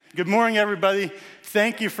Good morning, everybody.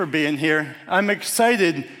 Thank you for being here. I'm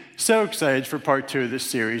excited, so excited for part 2 of this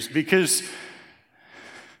series because,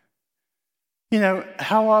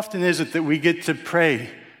 how often is it that we get to pray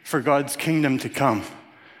for God's kingdom to come?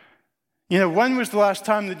 When was the last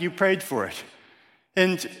time that you prayed for it?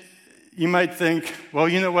 And you might think, well,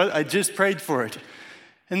 you know what? I just prayed for it.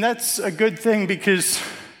 And that's a good thing because,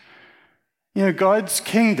 God's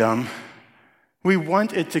kingdom, we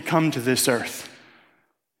want it to come to this earth.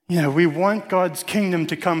 We want God's kingdom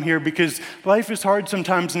to come here because life is hard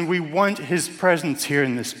sometimes and we want His presence here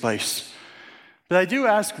in this place. But I do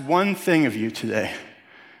ask one thing of you today.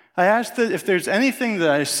 I ask that if there's anything that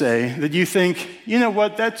I say that you think, you know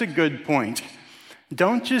what, that's a good point.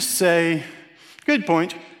 Don't just say, good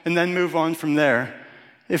point, and then move on from there.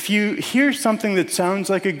 If you hear something that sounds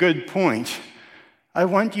like a good point, I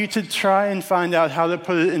want you to try and find out how to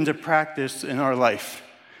put it into practice in our life.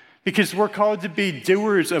 Because we're called to be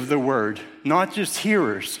doers of the word, not just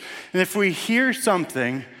hearers. And if we hear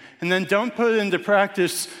something and then don't put it into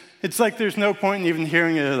practice, it's like there's no point in even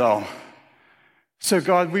hearing it at all. So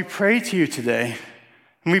God, we pray to you today,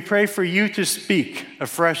 and we pray for you to speak a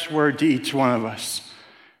fresh word to each one of us.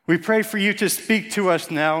 We pray for you to speak to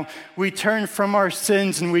us now. We turn from our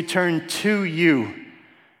sins and we turn to you,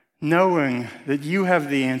 knowing that you have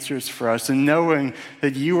the answers for us and knowing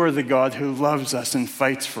that you are the God who loves us and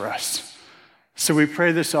fights for us. So we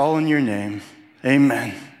pray this all in your name.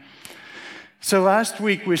 Amen. So last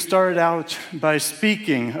week we started out by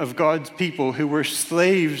speaking of God's people who were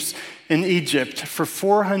slaves in Egypt for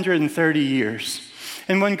 430 years.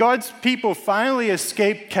 And when God's people finally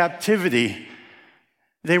escaped captivity,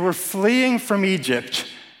 they were fleeing from Egypt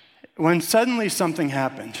when suddenly something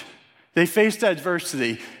happened. They faced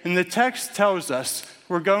adversity, and the text tells us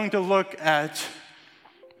we're going to look at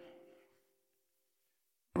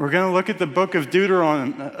the book of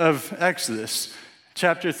Exodus,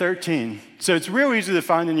 chapter 13. So it's real easy to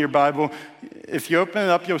find in your Bible. If you open it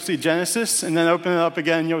up, you'll see Genesis, and then open it up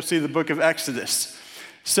again, you'll see the book of Exodus.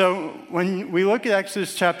 So when we look at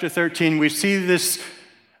Exodus chapter 13, we see this,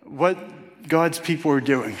 what God's people are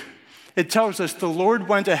doing. It tells us the Lord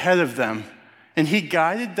went ahead of them, and He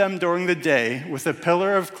guided them during the day with a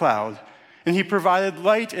pillar of cloud, and He provided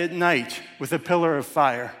light at night with a pillar of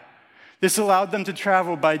fire. This allowed them to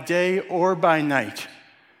travel by day or by night.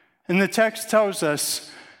 And the text tells us,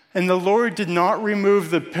 and the Lord did not remove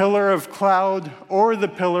the pillar of cloud or the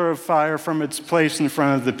pillar of fire from its place in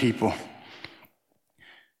front of the people.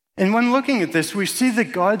 And when looking at this, we see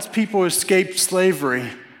that God's people escaped slavery.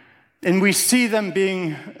 And we see them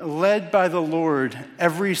being led by the Lord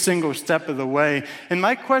every single step of the way. And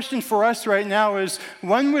my question for us right now is,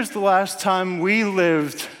 when was the last time we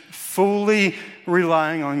lived fully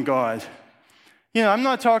relying on God? I'm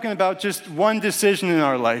not talking about just one decision in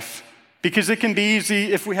our life, because it can be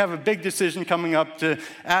easy if we have a big decision coming up to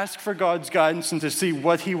ask for God's guidance and to see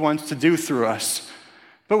what He wants to do through us.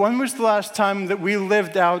 But when was the last time that we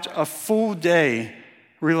lived out a full day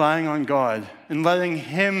relying on God and letting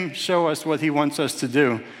Him show us what He wants us to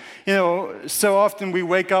do? So often we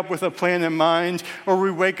wake up with a plan in mind, or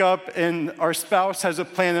we wake up and our spouse has a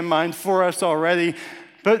plan in mind for us already.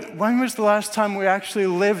 But when was the last time we actually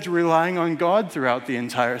lived relying on God throughout the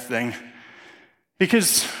entire thing?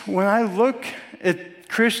 Because when I look at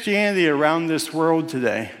Christianity around this world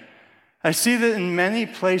today, I see that in many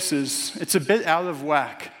places it's a bit out of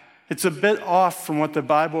whack. It's a bit off from what the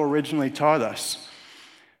Bible originally taught us.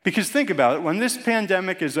 Because think about it, when this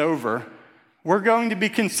pandemic is over, we're going to be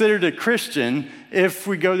considered a Christian if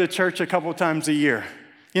we go to church a couple times a year.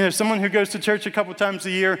 Someone who goes to church a couple times a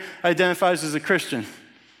year identifies as a Christian.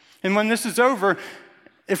 And when this is over,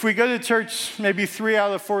 if we go to church maybe 3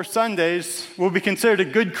 out of 4 Sundays, we'll be considered a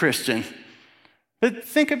good Christian. But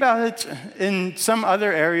think about it in some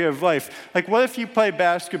other area of life. Like, what if you play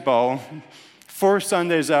basketball 4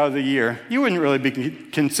 Sundays out of the year? You wouldn't really be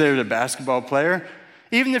considered a basketball player.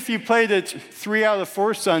 Even if you played it 3 out of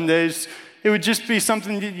 4 Sundays, it would just be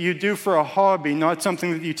something that you do for a hobby, not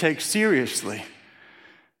something that you take seriously.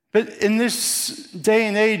 But in this day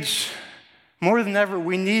and age, more than ever,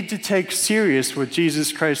 we need to take serious what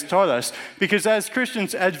Jesus Christ taught us. Because as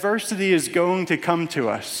Christians, adversity is going to come to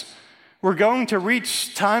us. We're going to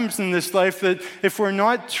reach times in this life that if we're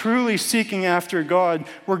not truly seeking after God,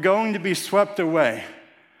 we're going to be swept away.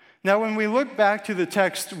 Now, when we look back to the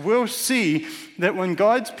text, we'll see that when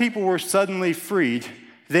God's people were suddenly freed,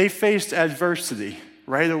 they faced adversity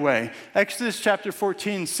right away. Exodus chapter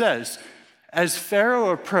 14 says, as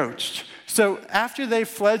Pharaoh approached, so after they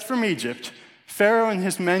fled from Egypt, Pharaoh and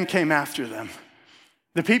his men came after them.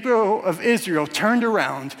 The people of Israel turned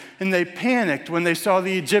around and they panicked when they saw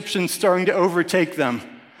the Egyptians starting to overtake them.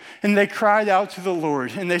 And they cried out to the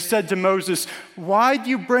Lord and they said to Moses, "Why do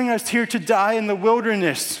you bring us here to die in the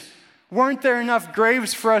wilderness? Weren't there enough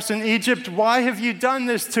graves for us in Egypt? Why have you done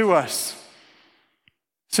this to us?"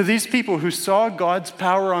 So these people who saw God's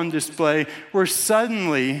power on display were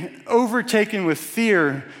suddenly overtaken with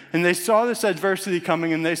fear, and they saw this adversity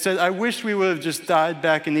coming, and they said, "I wish we would have just died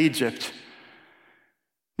back in Egypt."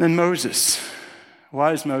 Then Moses,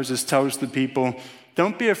 wise Moses, tells the people,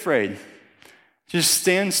 "Don't be afraid. Just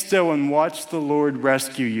stand still and watch the Lord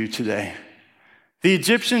rescue you today. The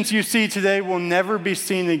Egyptians you see today will never be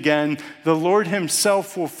seen again. The Lord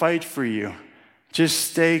himself will fight for you.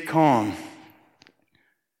 Just stay calm."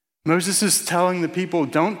 Moses is telling the people,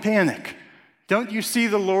 don't panic. Don't you see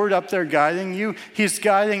the Lord up there guiding you? He's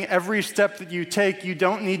guiding every step that you take. You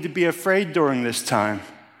don't need to be afraid during this time.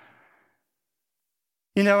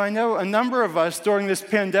 You know, I know a number of us during this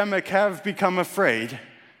pandemic have become afraid,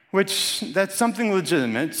 which that's something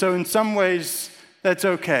legitimate. So in some ways, that's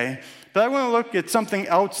okay. But I want to look at something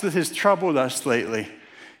else that has troubled us lately.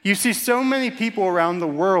 You see, so many people around the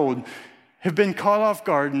world have been caught off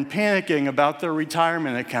guard and panicking about their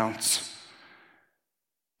retirement accounts.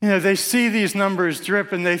 You know, they see these numbers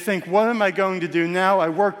drip and they think, what am I going to do now? I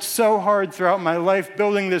worked so hard throughout my life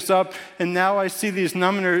building this up, and now I see these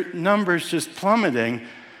numbers just plummeting.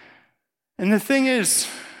 And the thing is,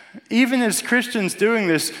 even as Christians doing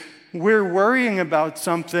this, we're worrying about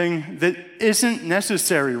something that isn't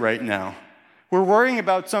necessary right now. We're worrying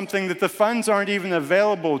about something that the funds aren't even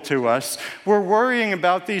available to us. We're worrying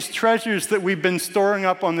about these treasures that we've been storing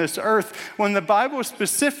up on this earth, when the Bible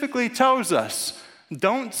specifically tells us,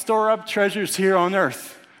 don't store up treasures here on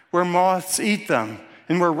earth where moths eat them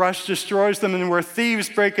and where rust destroys them and where thieves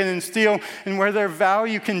break in and steal and where their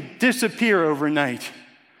value can disappear overnight.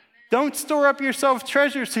 Don't store up yourself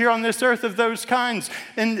treasures here on this earth of those kinds.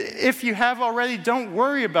 And if you have already, don't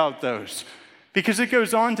worry about those. Because it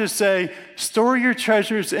goes on to say, store your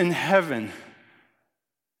treasures in heaven.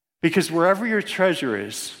 Because wherever your treasure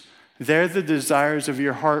is, there the desires of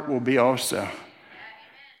your heart will be also.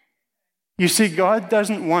 You see, God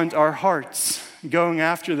doesn't want our hearts going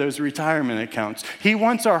after those retirement accounts. He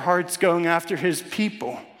wants our hearts going after his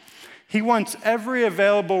people. He wants every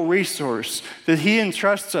available resource that he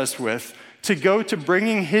entrusts us with to go to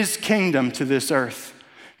bringing his kingdom to this earth.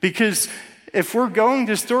 Because if we're going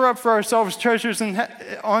to store up for ourselves treasures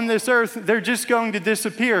on this earth, they're just going to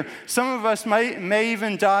disappear. Some of us may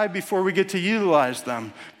even die before we get to utilize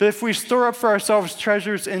them. But if we store up for ourselves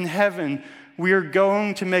treasures in heaven, we are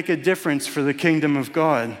going to make a difference for the kingdom of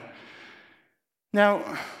God. Now,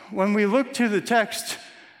 when we look to the text,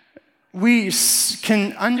 we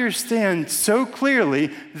can understand so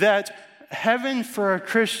clearly that heaven for a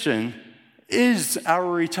Christian is our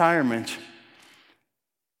retirement.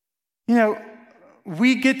 You know,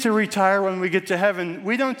 we get to retire when we get to heaven.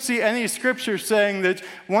 We don't see any scripture saying that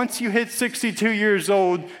once you hit 62 years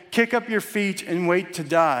old, kick up your feet and wait to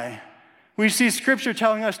die. We see scripture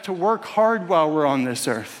telling us to work hard while we're on this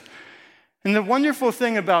earth. And the wonderful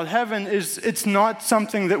thing about heaven is it's not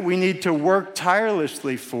something that we need to work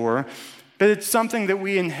tirelessly for, but it's something that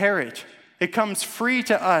we inherit. It comes free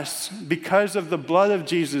to us because of the blood of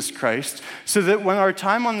Jesus Christ, so that when our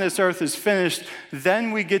time on this earth is finished,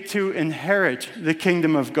 then we get to inherit the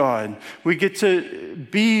kingdom of God. We get to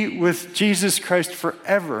be with Jesus Christ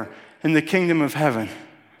forever in the kingdom of heaven.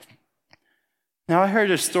 Now, I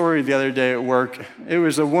heard a story the other day at work. It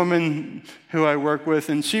was a woman who I work with,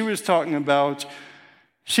 and she was talking about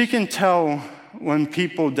she can tell when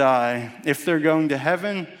people die if they're going to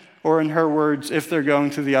heaven, or in her words, if they're going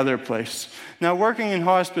to the other place. Now, working in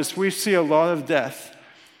hospice, we see a lot of death.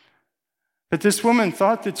 But this woman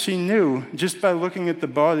thought that she knew just by looking at the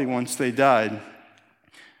body once they died.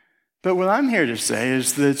 But what I'm here to say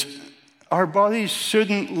is that our bodies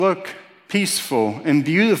shouldn't look peaceful and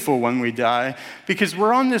beautiful when we die, because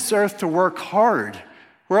we're on this earth to work hard.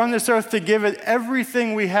 We're on this earth to give it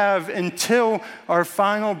everything we have until our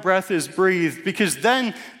final breath is breathed, because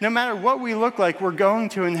then, no matter what we look like, we're going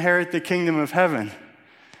to inherit the kingdom of heaven.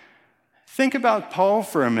 Think about Paul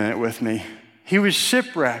for a minute with me. He was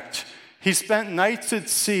shipwrecked. He spent nights at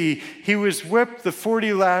sea. He was whipped the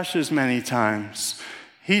 40 lashes many times.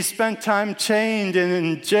 He spent time chained and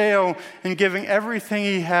in jail and giving everything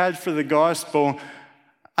he had for the gospel.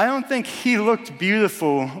 I don't think he looked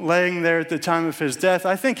beautiful laying there at the time of his death.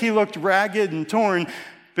 I think he looked ragged and torn.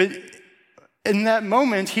 But in that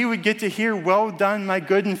moment, he would get to hear, "Well done, my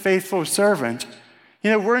good and faithful servant."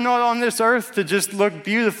 We're not on this earth to just look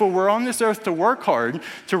beautiful. We're on this earth to work hard,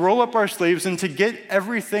 to roll up our sleeves, and to get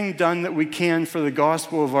everything done that we can for the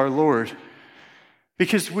gospel of our Lord.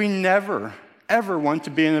 Because we never, ever want to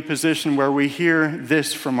be in a position where we hear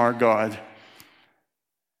this from our God.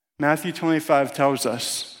 Matthew 25 tells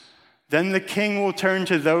us, "Then the king will turn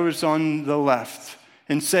to those on the left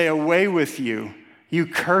and say, 'Away with you, you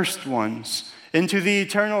cursed ones, into the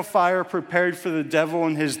eternal fire prepared for the devil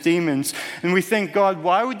and his demons.'" And we think, God,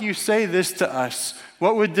 why would you say this to us?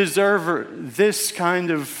 What would deserve this kind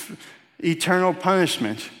of eternal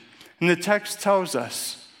punishment? And the text tells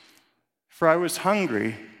us, "For I was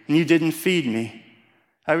hungry, and you didn't feed me.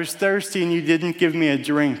 I was thirsty, and you didn't give me a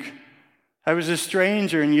drink. I was a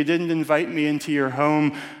stranger, and you didn't invite me into your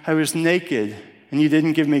home. I was naked, and you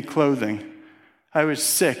didn't give me clothing. I was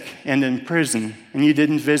sick and in prison, and you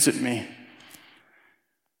didn't visit me."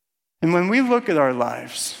 And when we look at our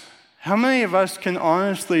lives, how many of us can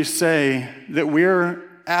honestly say that we're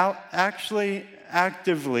actually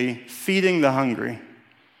actively feeding the hungry,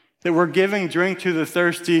 that we're giving drink to the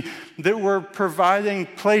thirsty, that we're providing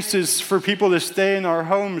places for people to stay in our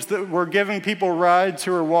homes, that we're giving people rides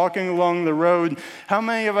who are walking along the road? How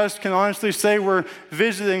many of us can honestly say we're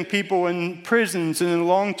visiting people in prisons and in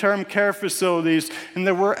long-term care facilities, and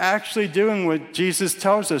that we're actually doing what Jesus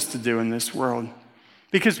tells us to do in this world?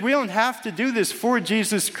 Because we don't have to do this for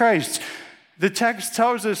Jesus Christ. The text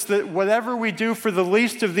tells us that whatever we do for the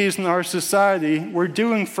least of these in our society, we're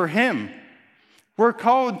doing for Him. We're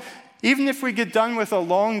called, even if we get done with a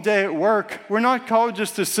long day at work, we're not called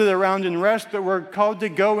just to sit around and rest, but we're called to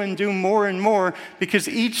go and do more and more, because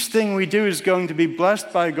each thing we do is going to be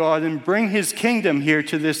blessed by God and bring His kingdom here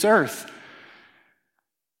to this earth.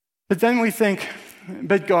 But then we think,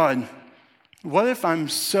 but God, what if I'm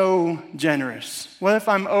so generous? What if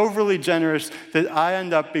I'm overly generous that I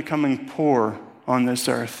end up becoming poor on this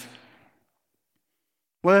earth?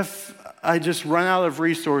 What if I just run out of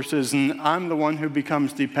resources and I'm the one who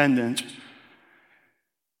becomes dependent?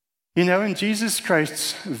 In Jesus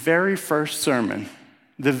Christ's very first sermon,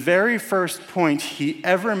 the very first point He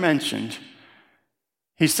ever mentioned,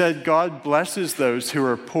 He said, God blesses those who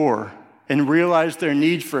are poor and realize their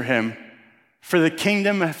need for Him, for the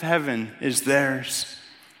kingdom of heaven is theirs.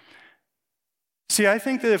 See, I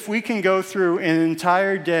think that if we can go through an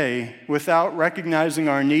entire day without recognizing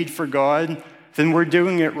our need for God, then we're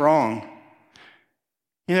doing it wrong.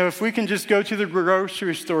 If we can just go to the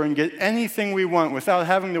grocery store and get anything we want without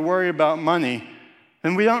having to worry about money,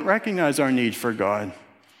 then we don't recognize our need for God.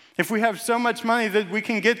 If we have so much money that we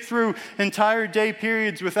can get through entire day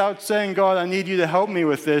periods without saying, God, I need you to help me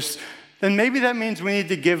with this, then maybe that means we need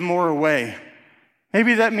to give more away.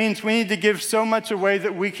 Maybe that means we need to give so much away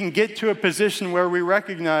that we can get to a position where we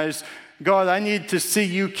recognize, God, I need to see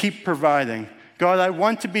you keep providing. God, I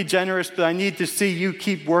want to be generous, but I need to see you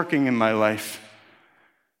keep working in my life.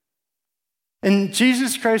 And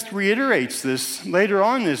Jesus Christ reiterates this later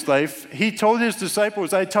on in His life. He told His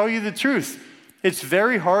disciples, I tell you the truth, it's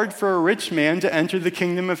very hard for a rich man to enter the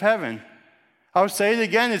kingdom of heaven. I'll say it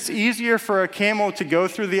again, it's easier for a camel to go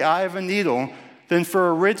through the eye of a needle than for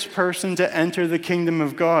a rich person to enter the kingdom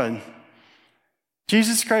of God.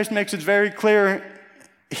 Jesus Christ makes it very clear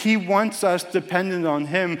He wants us dependent on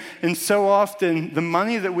Him, and so often the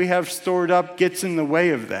money that we have stored up gets in the way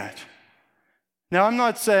of that. Now, I'm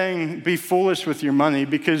not saying be foolish with your money,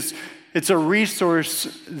 because it's a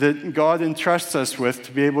resource that God entrusts us with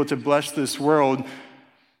to be able to bless this world,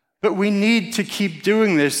 but we need to keep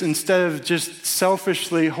doing this instead of just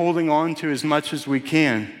selfishly holding on to as much as we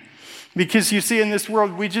can. Because you see, in this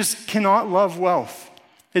world, we just cannot love wealth.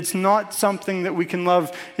 It's not something that we can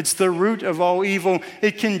love. It's the root of all evil.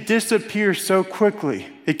 It can disappear so quickly.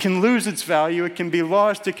 It can lose its value. It can be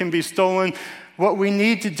lost. It can be stolen. What we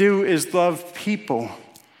need to do is love people.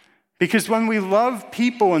 Because when we love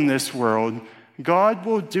people in this world, God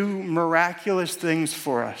will do miraculous things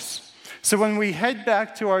for us. So when we head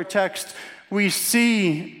back to our text, we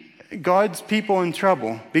see God's people in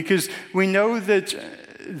trouble, because we know that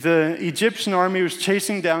the Egyptian army was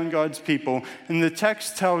chasing down God's people, and the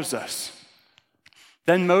text tells us,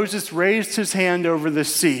 then Moses raised his hand over the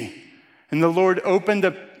sea, and the Lord opened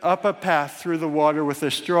up a path through the water with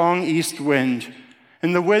a strong east wind,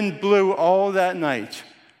 and the wind blew all that night,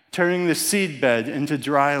 turning the seedbed into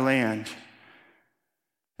dry land.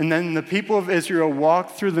 And then the people of Israel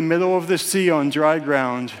walked through the middle of the sea on dry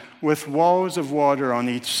ground with walls of water on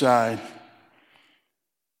each side.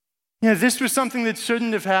 This was something that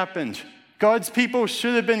shouldn't have happened. God's people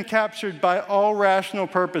should have been captured by all rational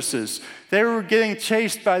purposes. They were getting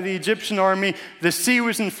chased by the Egyptian army. The sea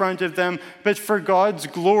was in front of them, but for God's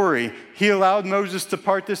glory, he allowed Moses to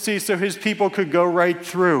part the sea so his people could go right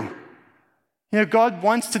through. God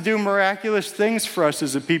wants to do miraculous things for us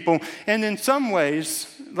as a people, and in some ways,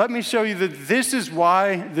 let me show you that this is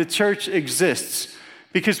why the church exists,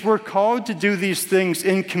 because we're called to do these things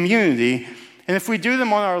in community, and if we do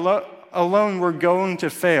them on our alone, we're going to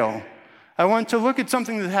fail. I want to look at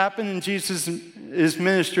something that happened in Jesus'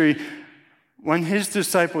 ministry when his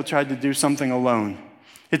disciple tried to do something alone.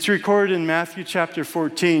 It's recorded in Matthew chapter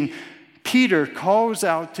 14. Peter calls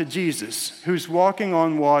out to Jesus, who's walking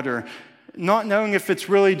on water, not knowing if it's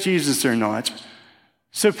really Jesus or not.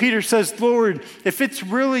 So Peter says, "Lord, if it's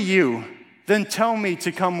really you, then tell me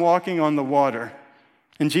to come walking on the water."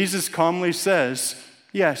 And Jesus calmly says,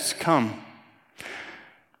 "Yes, come."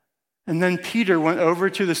 And then Peter went over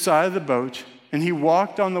to the side of the boat, and he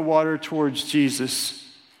walked on the water towards Jesus.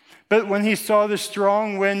 But when he saw the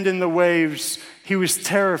strong wind and the waves, he was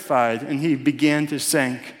terrified, and he began to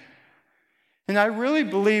sink. And I really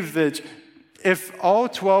believe that if all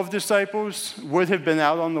 12 disciples would have been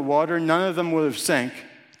out on the water, none of them would have sank.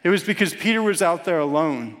 It was because Peter was out there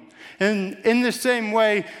alone. And in the same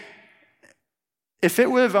way, if it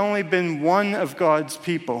would have only been one of God's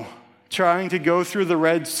people trying to go through the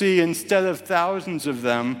Red Sea instead of thousands of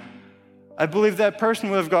them, I believe that person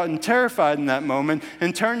would have gotten terrified in that moment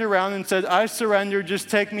and turned around and said, "I surrender, just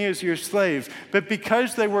take me as your slave." But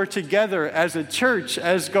because they were together as a church,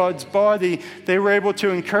 as God's body, they were able to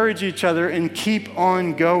encourage each other and keep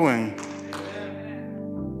on going.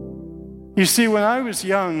 You see, when I was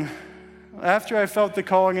young, after I felt the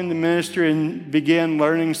calling into ministry and began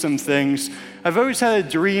learning some things, I've always had a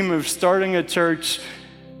dream of starting a church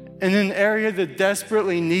in an area that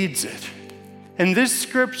desperately needs it. And this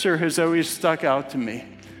scripture has always stuck out to me.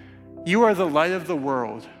 You are the light of the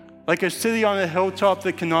world, like a city on a hilltop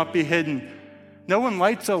that cannot be hidden. No one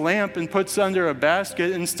lights a lamp and puts it under a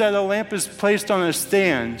basket. Instead, a lamp is placed on a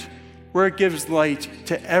stand where it gives light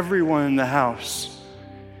to everyone in the house.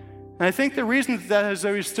 And I think the reason that has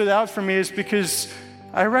always stood out for me is because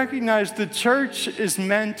I recognize the church is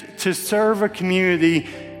meant to serve a community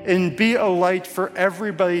and be a light for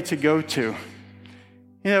everybody to go to.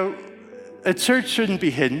 A church shouldn't be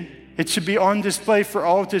hidden. It should be on display for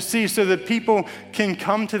all to see so that people can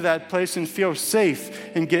come to that place and feel safe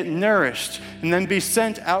and get nourished and then be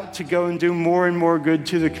sent out to go and do more and more good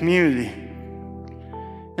to the community.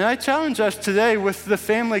 And I challenge us today with the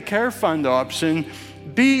Family Care Fund option,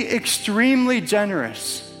 be extremely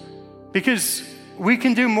generous, because we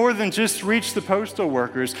can do more than just reach the postal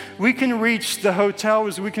workers. We can reach the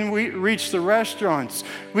hotels. We can reach the restaurants.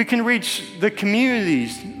 We can reach the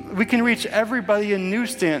communities. We can reach everybody in New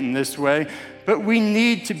Stanton this way, but we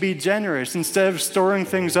need to be generous instead of storing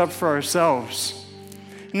things up for ourselves.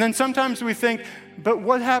 And then sometimes we think, but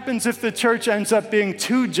what happens if the church ends up being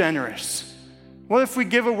too generous? What if we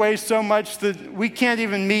give away so much that we can't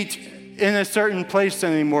even meet in a certain place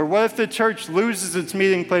anymore? What if the church loses its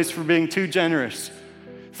meeting place for being too generous?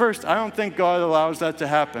 First, I don't think God allows that to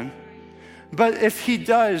happen. But if he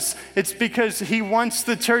does, it's because he wants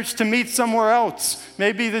the church to meet somewhere else.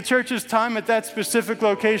 Maybe the church's time at that specific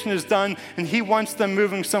location is done, and he wants them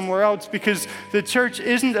moving somewhere else, because the church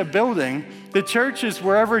isn't a building. The church is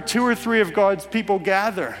wherever 2 or 3 of God's people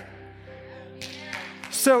gather.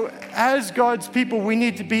 So as God's people, we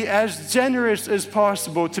need to be as generous as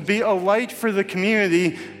possible to be a light for the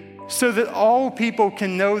community so that all people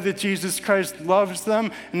can know that Jesus Christ loves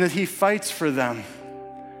them and that he fights for them.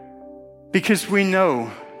 Because we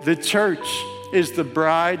know the church is the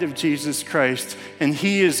bride of Jesus Christ, and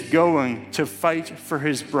he is going to fight for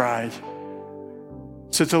his bride.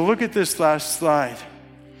 So to look at this last slide,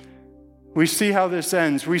 we see how this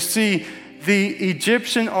ends. We see the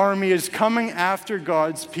Egyptian army is coming after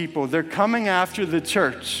God's people. They're coming after the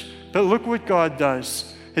church. But look what God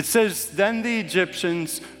does. It says, then the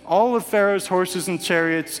Egyptians, all of Pharaoh's horses and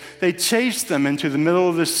chariots, they chased them into the middle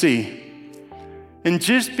of the sea. And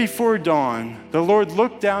just before dawn, the Lord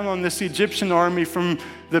looked down on this Egyptian army from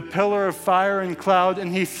the pillar of fire and cloud,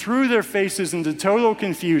 and he threw their faces into total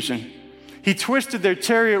confusion. He twisted their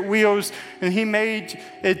chariot wheels, and he made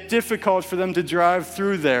it difficult for them to drive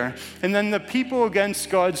through there. And then the people against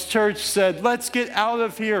God's church said, let's get out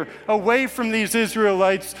of here, away from these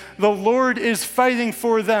Israelites. The Lord is fighting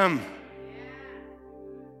for them.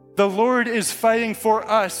 The Lord is fighting for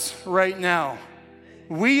us right now.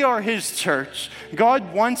 We are his church.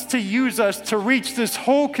 God wants to use us to reach this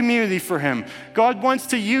whole community for him. God wants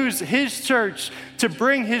to use his church to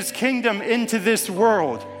bring his kingdom into this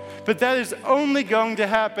world. But that is only going to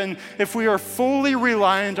happen if we are fully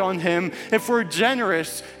reliant on him, if we're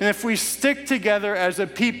generous, and if we stick together as a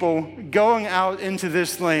people going out into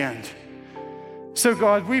this land. So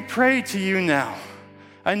God, we pray to you now.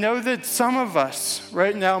 I know that some of us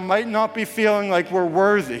right now might not be feeling like we're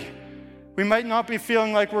worthy. We might not be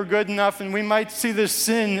feeling like we're good enough, and we might see the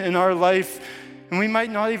sin in our life, and we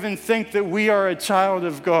might not even think that we are a child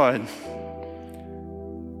of God.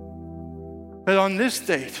 But on this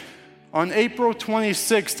date, on April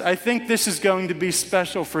 26th, I think this is going to be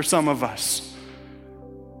special for some of us.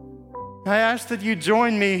 I ask that you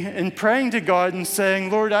join me in praying to God and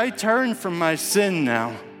saying, Lord, I turn from my sin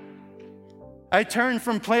now. I turn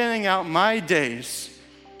from planning out my days.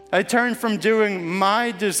 I turn from doing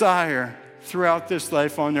my desire throughout this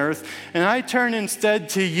life on earth, and I turn instead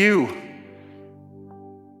to you.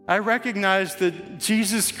 I recognize that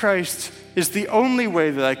Jesus Christ is the only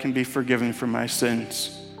way that I can be forgiven for my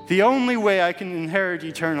sins, the only way I can inherit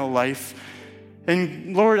eternal life.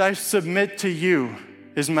 And Lord, I submit to you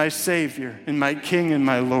as my Savior and my King and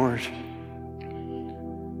my Lord.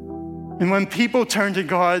 And when people turn to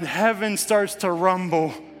God, heaven starts to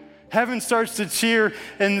rumble. Heaven starts to cheer,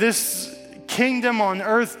 and this kingdom on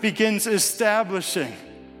earth begins establishing.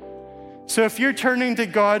 So if you're turning to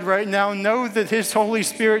God right now, know that his Holy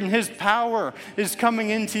Spirit and his power is coming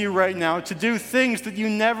into you right now to do things that you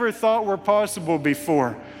never thought were possible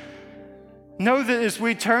before. Know that as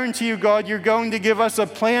we turn to you, God, you're going to give us a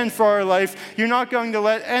plan for our life. You're not going to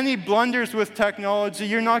let any blunders with technology.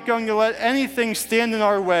 You're not going to let anything stand in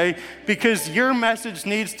our way, because your message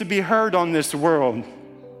needs to be heard on this world.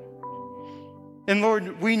 And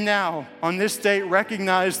Lord, we now, on this date,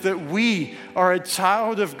 recognize that we are a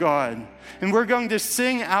child of God, and we're going to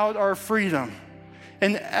sing out our freedom.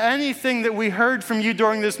 And anything that we heard from you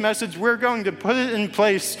during this message, we're going to put it in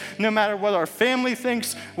place no matter what our family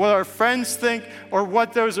thinks, what our friends think, or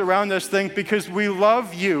what those around us think, because we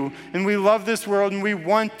love you and we love this world and we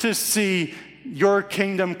want to see your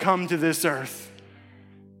kingdom come to this earth.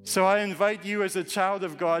 So I invite you as a child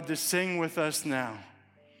of God to sing with us now.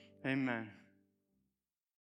 Amen.